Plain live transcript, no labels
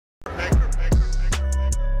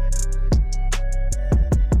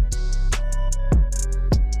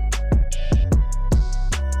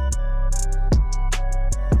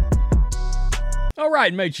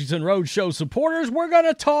right, Matrixx and Rhodes show supporters, we're going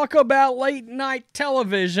to talk about late night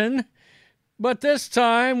television, but this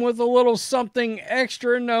time with a little something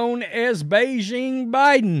extra known as Beijing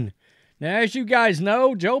Biden. Now, as you guys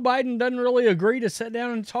know, Joe Biden doesn't really agree to sit down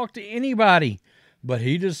and talk to anybody, but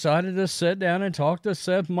he decided to sit down and talk to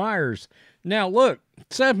Seth Meyers. Now, look,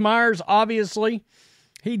 Seth Meyers, obviously,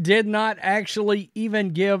 he did not actually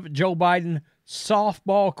even give Joe Biden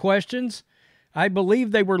softball questions. I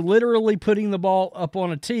believe they were literally putting the ball up on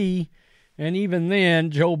a tee, and even then,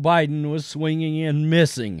 Joe Biden was swinging in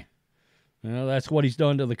missing. That's what he's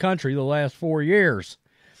done to the country the last 4 years.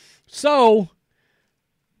 So,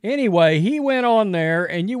 anyway, he went on there,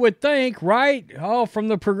 and you would think, right, from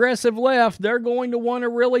the progressive left, they're going to want to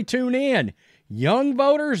really tune in. Young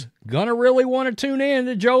voters going to really want to tune in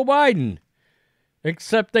to Joe Biden.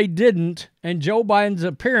 Except they didn't, and Joe Biden's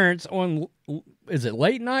appearance on, is it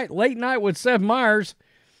late night? Late night with Seth Meyers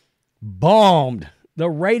bombed. The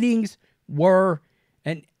ratings were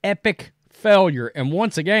an epic failure. And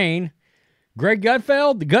once again, Greg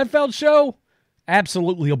Gutfeld, the Gutfeld show,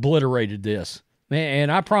 absolutely obliterated this.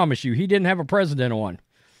 And I promise you, he didn't have a president on.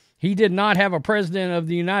 He did not have a president of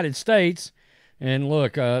the United States. And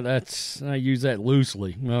look, I use that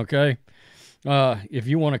loosely, okay? If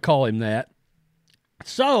you want to call him that.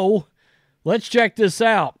 So, let's check this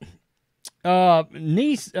out.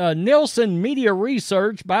 Nielsen Media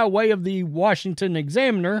Research, by way of the Washington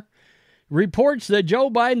Examiner, reports that Joe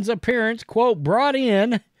Biden's appearance, quote, brought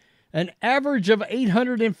in an average of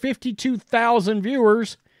 852,000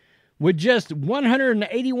 viewers, with just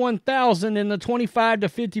 181,000 in the 25 to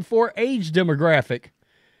 54 age demographic.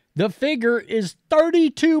 The figure is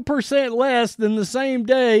 32% less than the same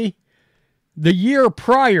day the year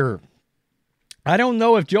prior. I don't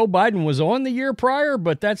know if Joe Biden was on the year prior,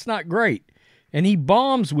 but that's not great. And he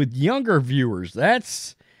bombs with younger viewers. That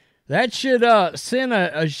should send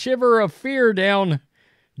a shiver of fear down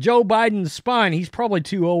Joe Biden's spine. He's probably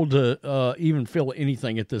too old to even feel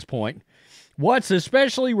anything at this point. What's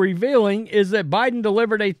especially revealing is that Biden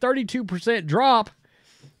delivered a 32% drop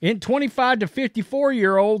in 25 to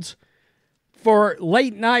 54-year-olds for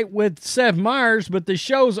Late Night with Seth Meyers, but the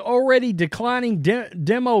show's already declining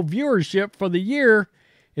demo viewership for the year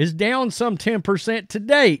is down some 10% to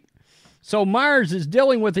date. So Meyers is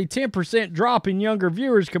dealing with a 10% drop in younger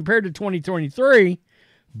viewers compared to 2023,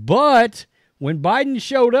 but when Biden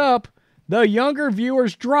showed up, the younger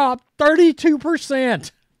viewers dropped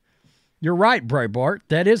 32%. You're right, Breitbart.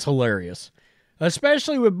 That is hilarious.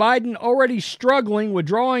 Especially with Biden already struggling with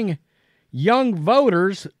drawing young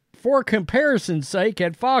voters. For comparison's sake,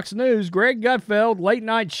 at Fox News, Greg Gutfeld late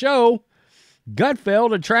night show,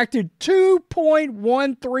 Gutfeld attracted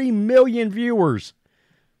 2.13 million viewers.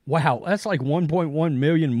 Wow, that's like 1.1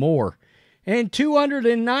 million more. And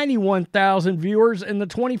 291,000 viewers in the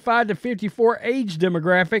 25 to 54 age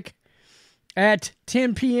demographic at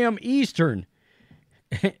 10 p.m. Eastern.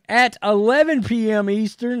 At 11 p.m.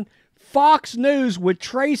 Eastern, Fox News with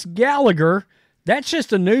Trace Gallagher. That's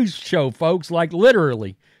just a news show, folks, like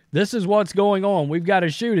literally. This is what's going on. We've got a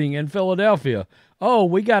shooting in Philadelphia. Oh,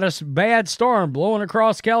 we got a bad storm blowing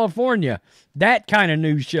across California. That kind of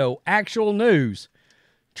news show. Actual news.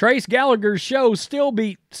 Trace Gallagher's show still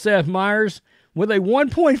beat Seth Meyers with a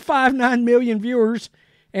 1.59 million viewers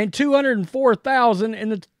and 204,000 in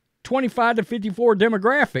the 25 to 54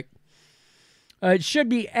 demographic. It should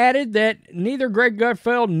be added that neither Greg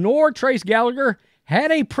Gutfeld nor Trace Gallagher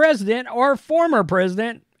had a president or former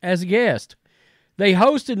president as a guest. They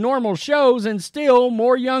hosted normal shows, and still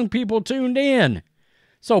more young people tuned in.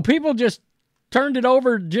 So people just turned it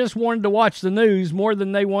over, just wanted to watch the news more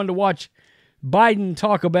than they wanted to watch Biden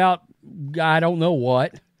talk about, I don't know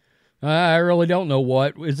what. I really don't know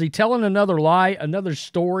what. Is he telling another lie, another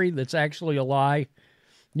story that's actually a lie?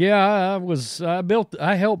 Yeah,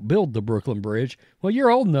 I helped build the Brooklyn Bridge. Well,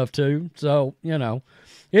 you're old enough to, so,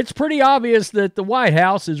 It's pretty obvious that the White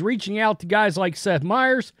House is reaching out to guys like Seth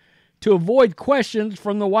Meyers to avoid questions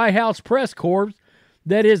from the White House press corps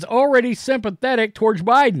that is already sympathetic towards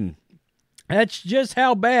Biden. That's just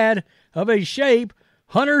how bad of a shape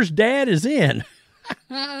Hunter's dad is in.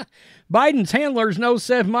 Biden's handlers know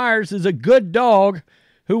Seth Meyers is a good dog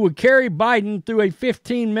who would carry Biden through a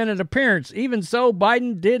 15-minute appearance. Even so,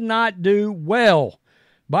 Biden did not do well.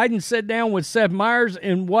 Biden sat down with Seth Meyers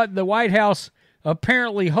in what the White House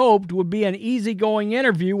apparently hoped would be an easygoing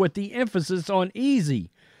interview with the emphasis on easy.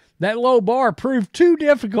 That low bar proved too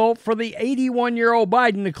difficult for the 81-year-old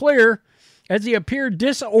Biden to clear, as he appeared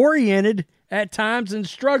disoriented at times and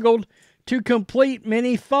struggled to complete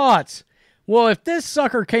many thoughts. Well, if this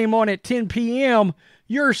sucker came on at 10 p.m.,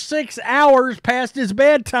 you're 6 hours past his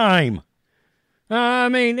bedtime. I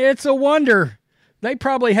mean, it's a wonder. They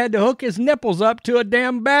probably had to hook his nipples up to a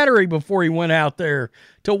damn battery before he went out there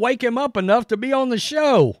to wake him up enough to be on the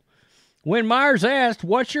show. When Meyers asked,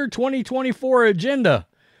 "What's your 2024 agenda?"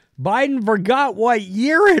 Biden forgot what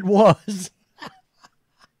year it was.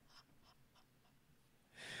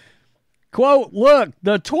 Quote, "Look,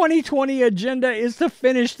 the 2020 agenda is to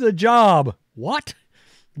finish the job." What?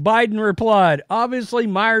 Biden replied. Obviously,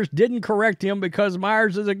 Meyers didn't correct him because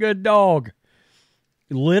Meyers is a good dog.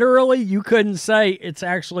 Literally, you couldn't say it's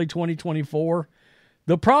actually 2024.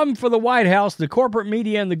 The problem for the White House, the corporate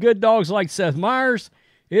media, and the good dogs like Seth Meyers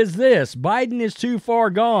is this: Biden is too far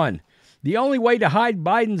gone. The only way to hide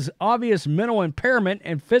Biden's obvious mental impairment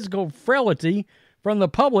and physical frailty from the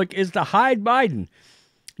public is to hide Biden.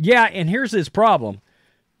 Yeah, and here's his problem.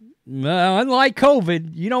 Unlike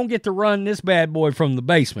COVID, you don't get to run this bad boy from the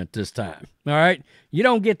basement this time. All right? You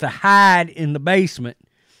don't get to hide in the basement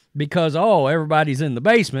because, everybody's in the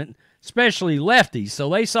basement, especially lefties. So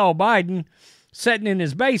they saw Biden sitting in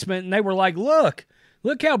his basement, and they were like, look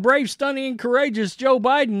how brave, stunning, and courageous Joe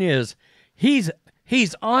Biden is. He's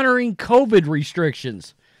honoring COVID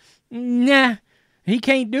restrictions. Nah, he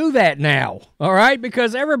can't do that now, all right,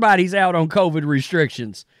 because everybody's out on COVID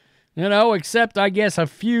restrictions, except, I guess, a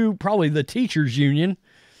few, probably the teachers union.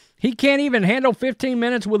 He can't even handle 15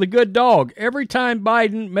 minutes with a good dog. Every time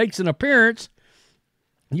Biden makes an appearance,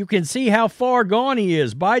 you can see how far gone he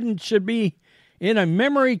is. Biden should be in a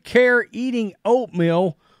memory care eating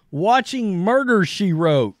oatmeal watching Murder, She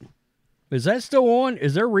Wrote. Is that still on?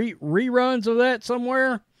 Is there reruns of that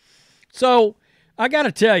somewhere? So, I got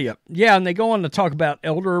to tell you, and they go on to talk about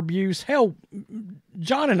elder abuse. Hell,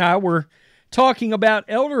 John and I were talking about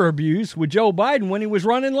elder abuse with Joe Biden when he was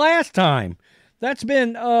running last time. That's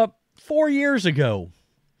been 4 years ago.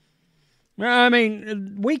 I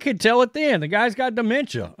mean, we could tell it then. The guy's got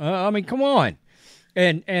dementia. Come on.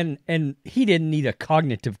 And he didn't need a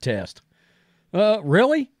cognitive test.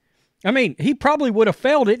 Really? I mean, he probably would have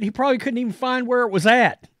failed it. He probably couldn't even find where it was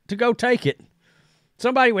at to go take it.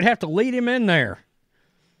 Somebody would have to lead him in there.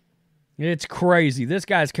 It's crazy. This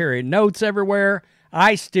guy's carrying notes everywhere.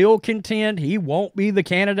 I still contend he won't be the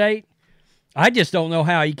candidate. I just don't know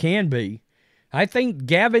how he can be. I think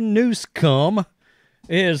Gavin Newsom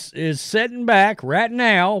is sitting back right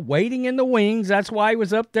now, waiting in the wings. That's why he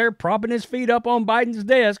was up there propping his feet up on Biden's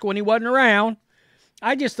desk when he wasn't around.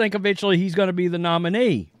 I just think eventually he's going to be the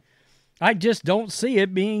nominee. I just don't see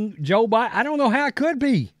it being Joe Biden. I don't know how it could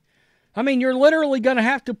be. I mean, you're literally going to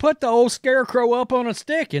have to put the old scarecrow up on a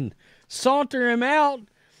stick and saunter him out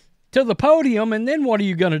to the podium, and then what are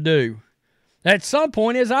you going to do? At some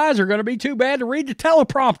point, his eyes are going to be too bad to read the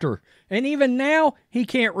teleprompter, and even now, he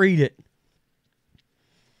can't read it.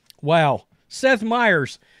 Wow. Seth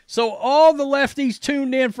Meyers. So all the lefties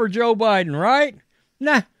tuned in for Joe Biden, right?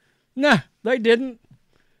 Nah, they didn't.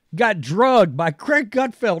 Got drugged by Craig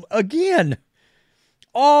Gutfeld again.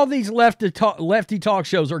 All these lefty talk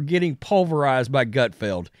shows are getting pulverized by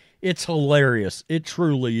Gutfeld. It's hilarious. It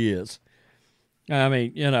truly is. I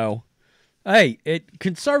mean, hey,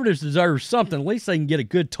 conservatives deserve something. At least they can get a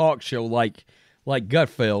good talk show like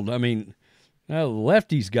Gutfeld. I mean, the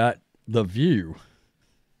lefties got The View.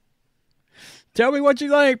 Tell me what you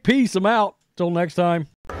think. Peace. I'm out. Till next time.